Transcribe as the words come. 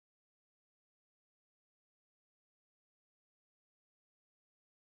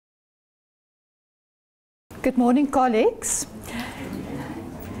Good morning, colleagues.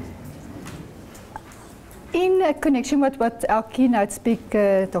 In connection with what our keynote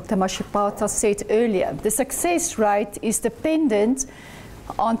speaker, Dr. Mashipata, said earlier, the success rate is dependent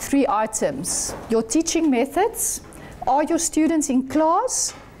on 3 items: your teaching methods, are your students in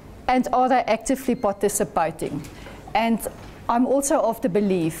class, and are they actively participating? And I'm also of the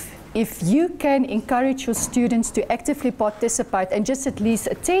belief, if you can encourage your students to actively participate and just at least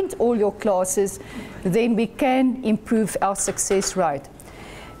attend all your classes, then we can improve our success rate.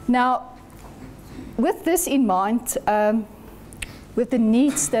 Now, with this in mind, with the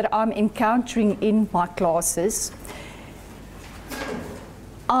needs that I'm encountering in my classes,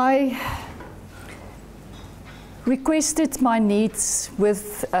 I requested my needs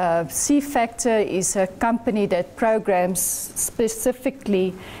with C-Factor is a company that programs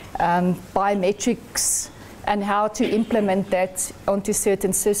specifically biometrics and how to implement that onto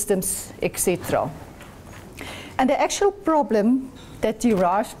certain systems, etc. And the actual problem that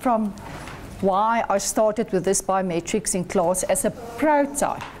derived from why I started with this biometrics in class as a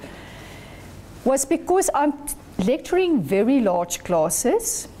prototype was because I'm lecturing very large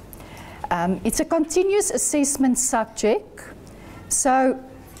classes. It's a continuous assessment subject,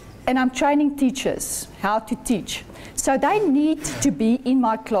 and I'm training teachers how to teach. So they need to be in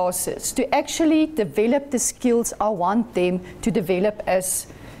my classes to actually develop the skills I want them to develop as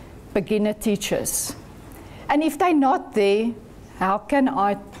beginner teachers. And if they're not there, how can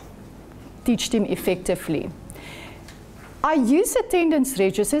I teach them effectively? I use attendance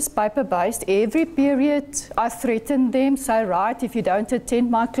registers, paper-based. Every period I threaten them, say, right, if you don't attend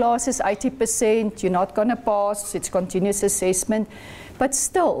my classes, 80%, you're not going to pass, it's continuous assessment. But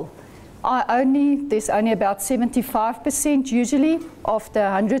still, there's only about 75% usually of the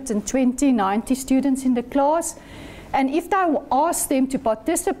 120, 90 students in the class. And if I ask them to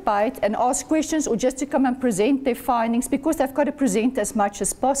participate and ask questions or just to come and present their findings, because they've got to present as much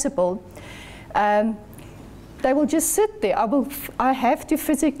as possible, they will just sit there. I have to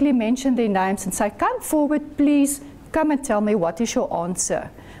physically mention their names and say, come forward, please, come and tell me what is your answer.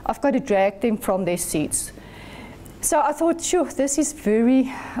 I've got to drag them from their seats. So I thought, sure, this is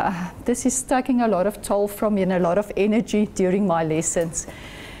taking a lot of toll from me and a lot of energy during my lessons.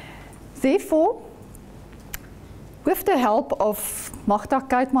 Therefore, with the help of Magda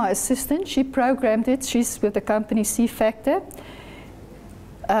Kuyt, my assistant, she programmed it. She's with the company C-Factor.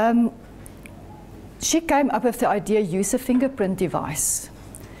 She came up with the idea, use a fingerprint device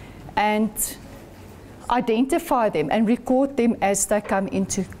and identify them and record them as they come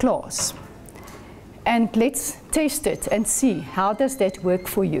into class. And let's test it and see how does that work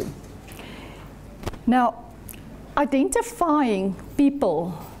for you. Now, identifying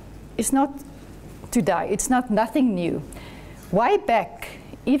people is not today, it's nothing new. Way back,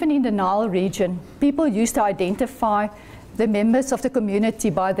 even in the Nile region, people used to identify the members of the community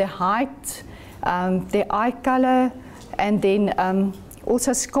by their height, their eye color, and then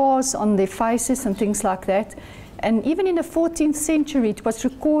also scars on their faces and things like that. And even in the 14th century, it was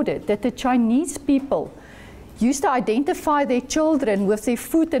recorded that the Chinese people used to identify their children with their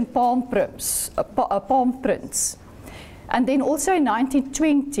foot and palm prints. And then also in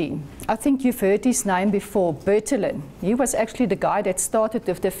 1920, I think you've heard his name before, Bertillon. He was actually the guy that started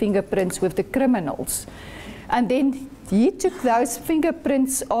with the fingerprints with the criminals. And then he took those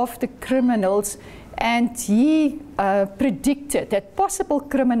fingerprints of the criminals and he predicted that possible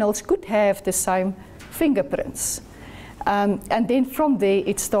criminals could have the same fingerprints. And then from there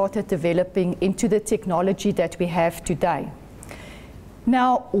it started developing into the technology that we have today.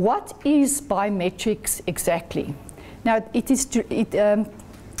 Now, what is biometrics exactly? Now, it is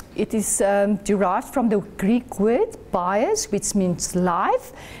derived from the Greek word bios, which means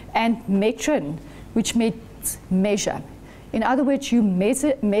live, and metron, which means measure. In other words, you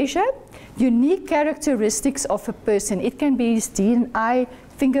measure unique characteristics of a person. It can be his DNA,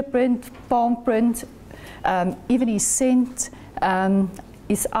 fingerprint, palm print, even his scent,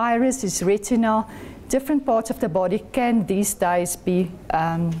 his iris, his retina. Different parts of the body can these days be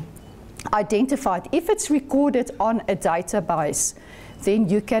identified. If it's recorded on a database, then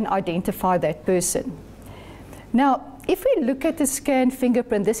you can identify that person. Now, if we look at the scanned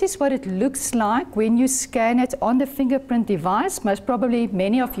fingerprint, this is what it looks like when you scan it on the fingerprint device. Most probably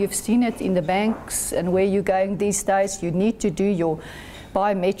many of you have seen it in the banks and where you're going these days. You need to do your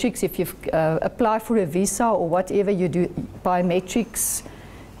biometrics if you apply for a visa or whatever you do. Biometrics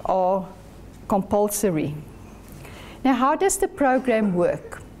are compulsory. Now, how does the program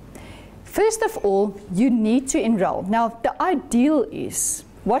work? First of all, you need to enroll. Now, the ideal is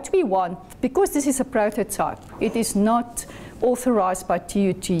what we want, because this is a prototype, it is not authorized by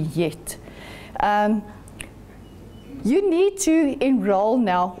TUT yet. You need to enroll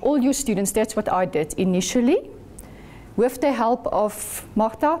now all your students. That's what I did initially. With the help of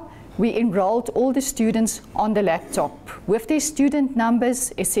Marta, we enrolled all the students on the laptop with their student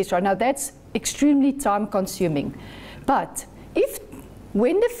numbers, etc. Now that's extremely time consuming. But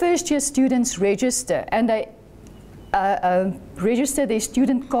when the first year students register and they register their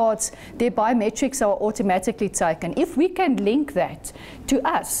student cards, their biometrics are automatically taken. If we can link that to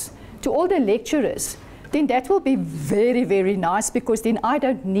us, to all the lecturers, then that will be very, very nice, because then I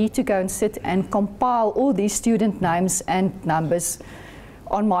don't need to go and sit and compile all these student names and numbers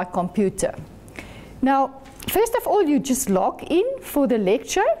on my computer. Now, first of all, you just log in for the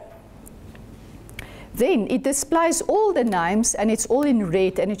lecture. Then it displays all the names and it's all in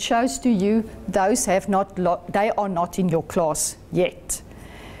red, and it shows to you those they are not in your class yet.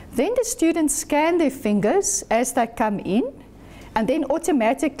 Then the students scan their fingers as they come in, and then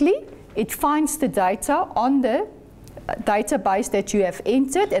automatically it finds the data on the database that you have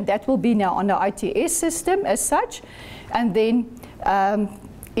entered, and that will be now on the ITS system as such. And then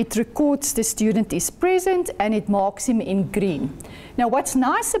it records the student is present and it marks him in green. Now what's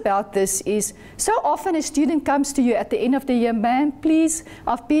nice about this is, so often a student comes to you at the end of the year, ma'am, please,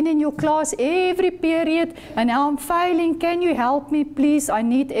 I've been in your class every period and now I'm failing, can you help me please, I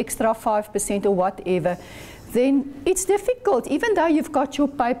need extra 5% or whatever. Then it's difficult, even though you've got your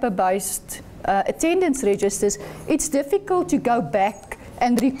paper-based attendance registers, it's difficult to go back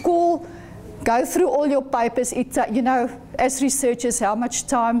and recall, go through all your papers. You know, as researchers, how much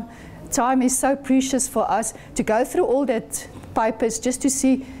time is so precious for us to go through all that papers just to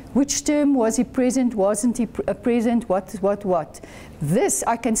see which term was he present, wasn't he present, what. This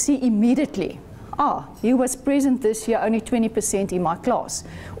I can see immediately. He was present this year, only 20% in my class.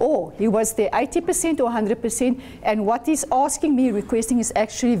 Or he was there 80% or 100%, and what he's asking me, requesting, is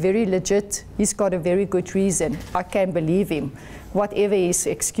actually very legit. He's got a very good reason. I can believe him, whatever his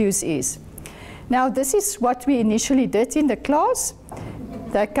excuse is. Now, this is what we initially did in the class.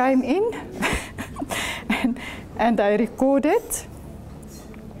 They came in and I recorded.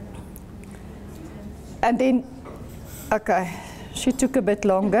 And then, okay, she took a bit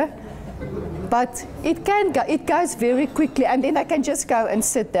longer. But it can go, it goes very quickly, and then I can just go and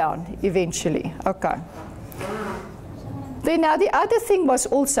sit down eventually. Okay. Then now the other thing was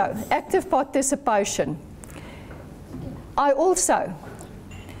also active participation. I've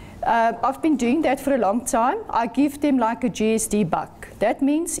been doing that for a long time. I give them like a GSD buck. That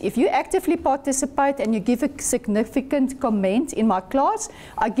means if you actively participate and you give a significant comment in my class,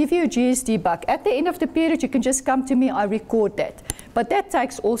 I give you a GSD buck. At the end of the period, you can just come to me, I record that. But that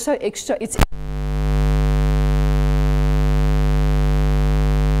takes also extra, it's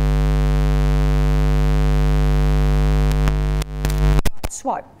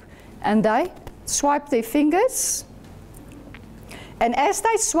swipe. And they swipe their fingers. And as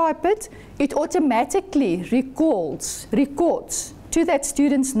they swipe it, it automatically records to that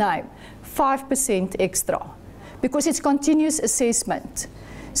student's name 5% extra, because it's continuous assessment.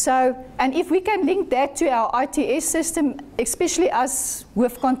 So, and if we can link that to our ITS system, especially us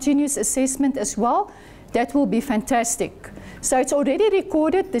with continuous assessment as well, that will be fantastic. So it's already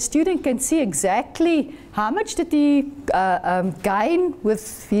recorded. The student can see exactly how much did he gain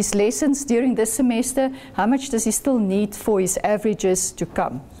with his lessons during this semester, how much does he still need for his averages to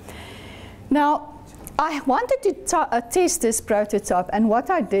come. Now, I wanted to test this prototype, and what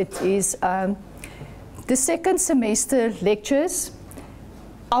I did is the second semester lectures,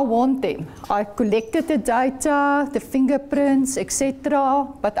 I want them. I collected the data, the fingerprints, etc.,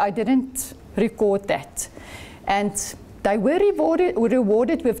 but I didn't record that. And they were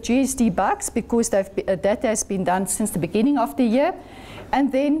rewarded with GSD bucks, because that has been done since the beginning of the year.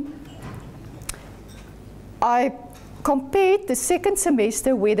 And then I compared the second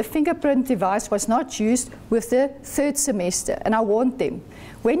semester, where the fingerprint device was not used, with the third semester, and I want them.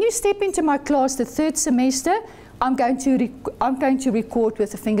 When you step into my class the third semester, I'm going to record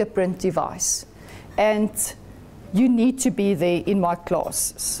with a fingerprint device, and you need to be there in my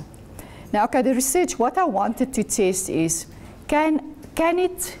classes. Now, okay, the research, what I wanted to test is, can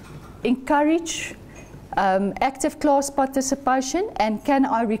it encourage active class participation, and can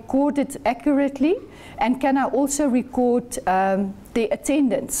I record it accurately, and can I also record the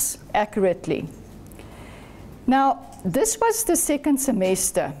attendance accurately? Now, this was the second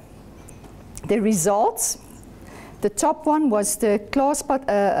semester. The results. The top one was the class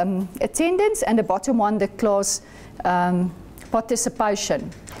attendance, and the bottom one the class participation.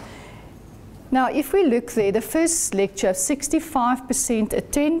 Now, if we look there, the first lecture, 65%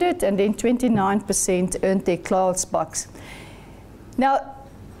 attended, and then 29% earned their class bucks. Now,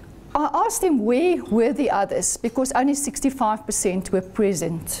 I asked him where were the others, because only 65% were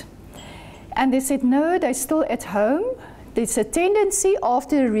present. And they said, no, they're still at home. There's a tendency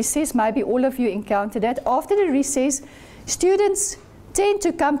after the recess, maybe all of you encountered that, after the recess, students tend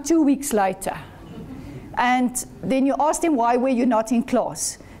to come 2 weeks later. And then you ask them, why were you not in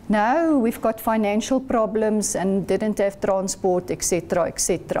class? No, we've got financial problems and didn't have transport, etc.,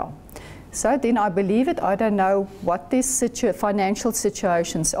 etc. So then I believe it. I don't know what these financial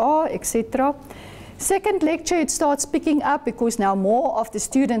situations are, etc. Second lecture, it starts picking up because now more of the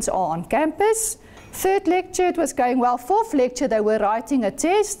students are on campus. Third lecture, it was going well. Fourth lecture, they were writing a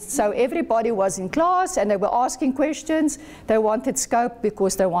test, so everybody was in class and they were asking questions. They wanted scope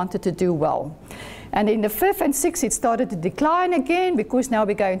because they wanted to do well. And in the fifth and sixth, it started to decline again because now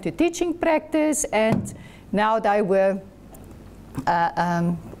we're going to teaching practice, and now they were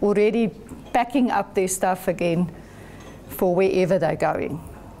already packing up their stuff again for wherever they're going.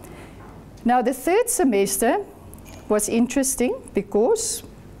 Now the third semester was interesting because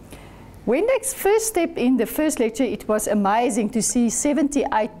when they first stepped in the first lecture, it was amazing to see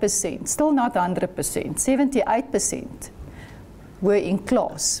 78%, still not 100%, 78% were in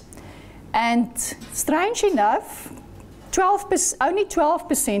class. And strange enough, only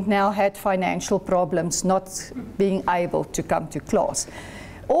 12% now had financial problems, not being able to come to class.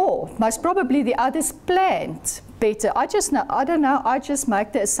 Or most probably the others planned better. I don't know, I just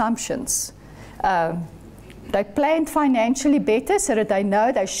make the assumptions. They planned financially better so that they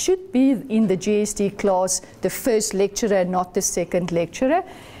know they should be in the GSD class the first lecturer, not the second lecturer.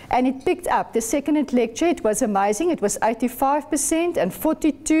 And it picked up. The second lecture, it was amazing. It was 85% and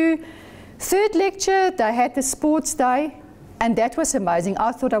 42%. Third lecture, they had the sports day, and that was amazing.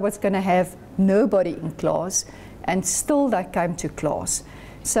 I thought I was going to have nobody in class, and still they came to class.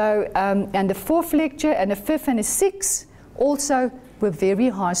 So, and the fourth lecture and the fifth and the sixth also were very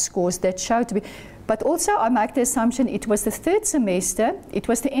high scores that showed to be. But also I make the assumption it was the third semester, it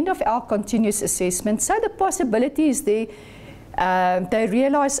was the end of our continuous assessment, so the possibility is there. They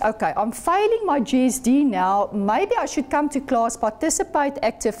realized, okay, I'm failing my GSD now, maybe I should come to class, participate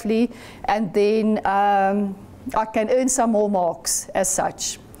actively, and then I can earn some more marks as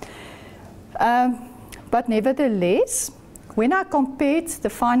such. But nevertheless, when I compared the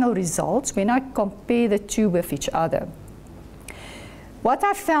final results, when I compare the two with each other, what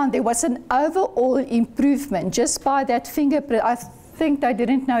I found, there was an overall improvement just by that fingerprint. I think they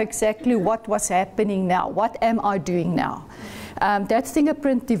didn't know exactly what was happening now. What am I doing now? That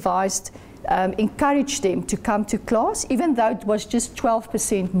fingerprint device encouraged them to come to class, even though it was just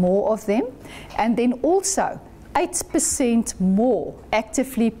 12% more of them. And then also 8% more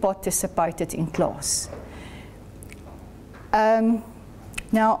actively participated in class.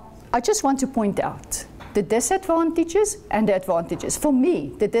 Now, I just want to point out the disadvantages and the advantages. For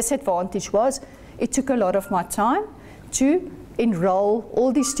me, the disadvantage was it took a lot of my time to enroll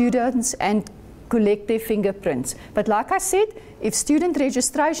all these students and collect their fingerprints. But like I said, if student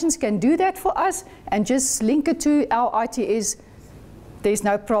registrations can do that for us and just link it to our ITS, there's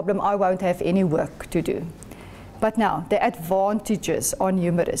no problem. I won't have any work to do. But now, the advantages are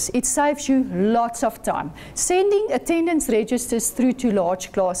numerous. It saves you lots of time. Sending attendance registers through to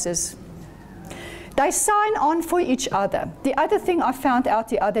large classes. They sign on for each other. The other thing I found out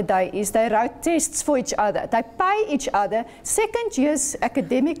the other day is they wrote tests for each other. They pay each other. Second year's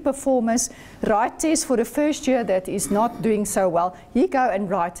academic performers write tests for the first year that is not doing so well. You go and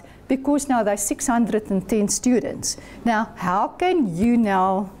write, because now there's 610 students. Now, how can you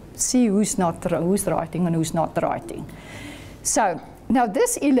now see who's writing and who's not writing? So now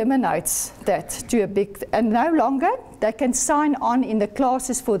this eliminates that to a big, and no longer they can sign on in the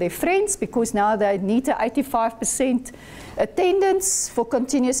classes for their friends, because now they need an 85% attendance for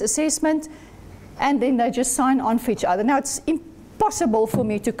continuous assessment, and then they just sign on for each other. Now it's impossible for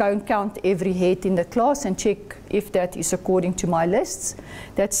me to go and count every head in the class and check if that is according to my lists.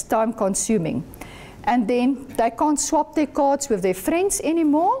 That's time consuming. And then they can't swap their cards with their friends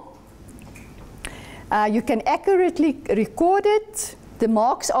anymore. You can accurately record it. The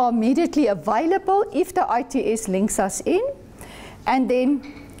marks are immediately available if the ITS links us in. And then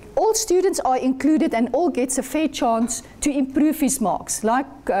all students are included and all gets a fair chance to improve his marks. Like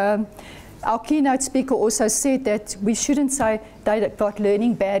our keynote speaker also said, that we shouldn't say they've got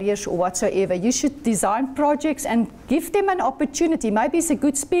learning barriers or whatsoever. You should design projects and give them an opportunity. Maybe he's a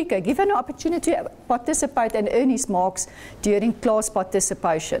good speaker. Give him an opportunity to participate and earn his marks during class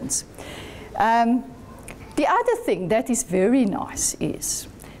participations. The other thing that is very nice is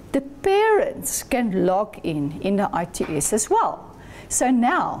the parents can log in the ITS as well. So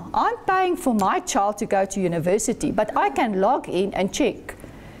now I'm paying for my child to go to university, but I can log in and check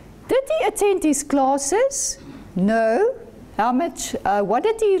Did he attend his classes? No. How much, what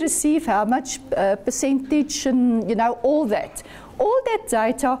did he receive, how much percentage, and you know, all that. All that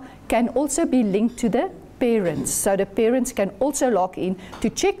data can also be linked to the parents. So the parents can also log in to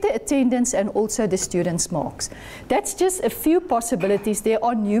check the attendance and also the students' marks. That's just a few possibilities. There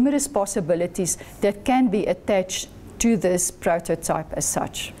are numerous possibilities that can be attached to this prototype as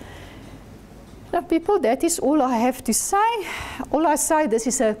such. Now people, that is all I have to say. All I say, this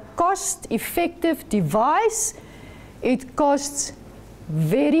is a cost-effective device. It costs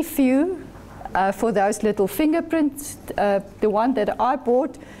very few for those little fingerprints. The one that I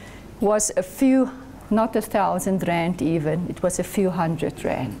bought was a few, not 1,000 rand even. It was a few hundred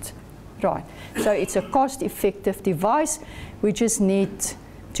rand. Right. So it's a cost-effective device. We just need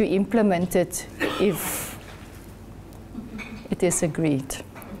to implement it if it is agreed.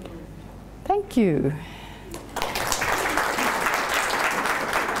 Thank you.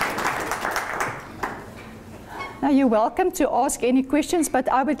 Now you're welcome to ask any questions,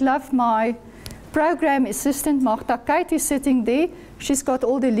 but I would love my program assistant, Magda Kate, is sitting there. She's got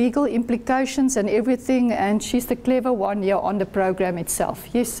all the legal implications and everything, and she's the clever one here on the program itself.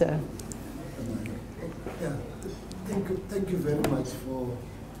 Yes, sir. Yeah, thank you very much for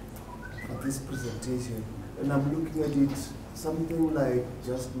this presentation. And I'm looking at it, something like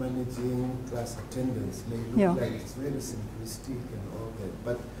just managing class attendance may look like it's very simplistic and all that,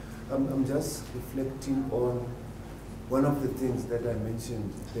 but I'm just reflecting on one of the things that I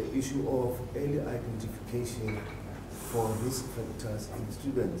mentioned, the issue of early identification for risk factors in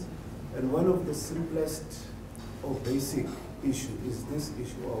students. And one of the simplest or basic issue is this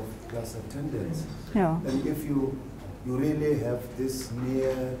issue of class attendance. Yeah. And if you really have this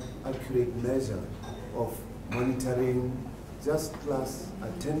near accurate measure of monitoring just class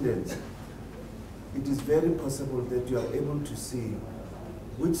attendance, it is very possible that you are able to see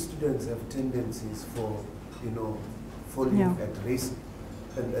which students have tendencies for, you know, falling at risk,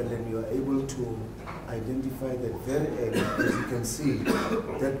 and then you are able to identify that very early, because you can see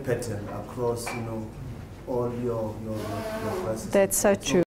that pattern across, you know, all your classes. That's so true.